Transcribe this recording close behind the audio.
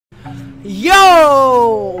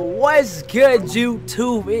Yo, what's good,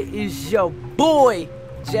 YouTube? It is your boy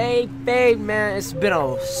J Fade, man. It's been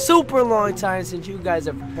a super long time since you guys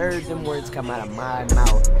have heard them words come out of my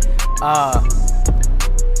mouth.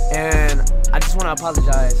 And I just want to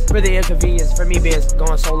apologize for the inconvenience for me being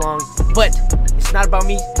gone so long. But it's not about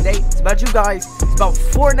me today. It's about you guys. It's about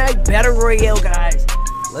Fortnite Battle Royale, guys.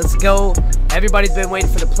 Let's go. Everybody's been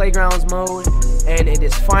waiting for the playgrounds mode, and it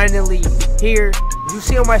is finally here. You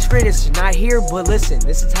see on my screen, it's not here, but listen,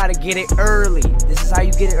 this is how to get it early. This is how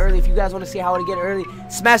you get it early. If you guys want to see how to get it early,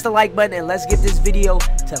 smash the like button and let's get this video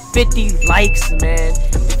to 50 likes, man.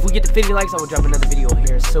 If we get to 50 likes, I will drop another video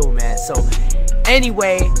here soon, man. So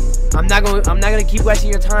anyway, I'm not gonna keep wasting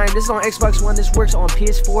your time. This is on Xbox One. This works on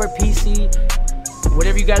PS4, PC,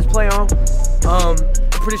 whatever you guys play on. I'm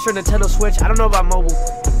pretty sure Nintendo Switch. I don't know about mobile.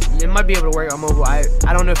 It might be able to work on mobile. I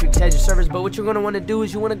don't know if you can change your servers, but what you're gonna want to do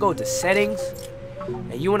is you want to go to settings.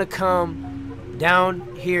 And you want to come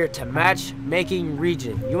down here to matchmaking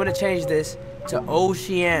region. You want to change this to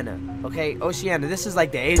Oceania. Okay, Oceania. This is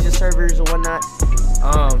like the Asia servers or whatnot.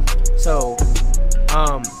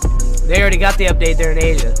 They already got the update there in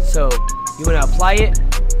Asia. So you want to apply it.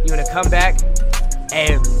 You want to come back,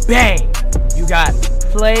 and bang, you got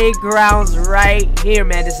playgrounds right here,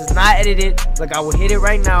 man. This is not edited. Like, I will hit it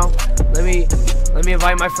right now. Let me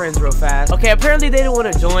invite my friends real fast. Okay, apparently they don't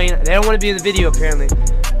want to join. They don't want to be in the video, apparently.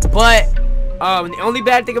 But the only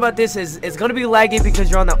bad thing about this is it's gonna be laggy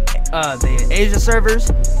because you're on the Asia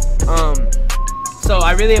servers. So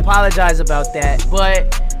I really apologize about that.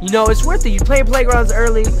 But you know, it's worth it. You play playgrounds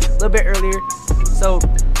early, a little bit earlier. So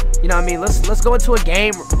you know what I mean? Let's go into a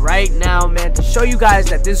game right now, man, to show you guys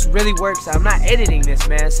that this really works. I'm not editing this,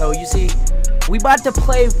 man. So you see, we about to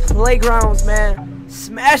play playgrounds, man.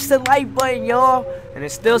 Smash the like button, y'all. And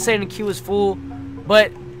it's still saying the queue is full,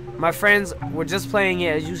 but my friends were just playing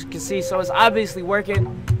it, as you can see. So it's obviously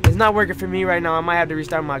working. It's not working for me right now. I might have to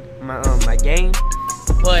restart my game.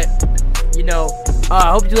 But you know,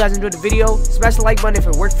 I hope you guys enjoyed the video. Smash the like button if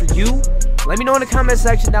it worked for you. Let me know in the comment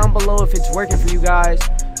section down below if it's working for you guys.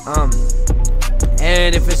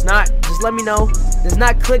 And if it's not, just let me know. It's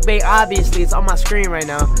not clickbait, obviously. It's on my screen right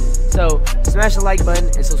now. So smash the like button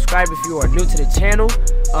and subscribe if you are new to the channel.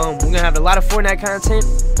 We're gonna have a lot of Fortnite content.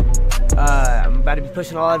 I'm about to be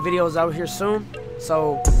pushing a lot of videos out here soon.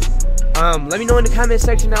 So let me know in the comment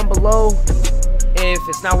section down below if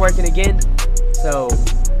it's not working again. So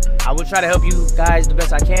I will try to help you guys the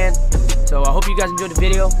best I can. So I hope you guys enjoyed the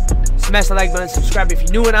video. Smash the like button, subscribe if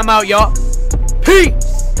you're new, and I'm out, y'all. Peace.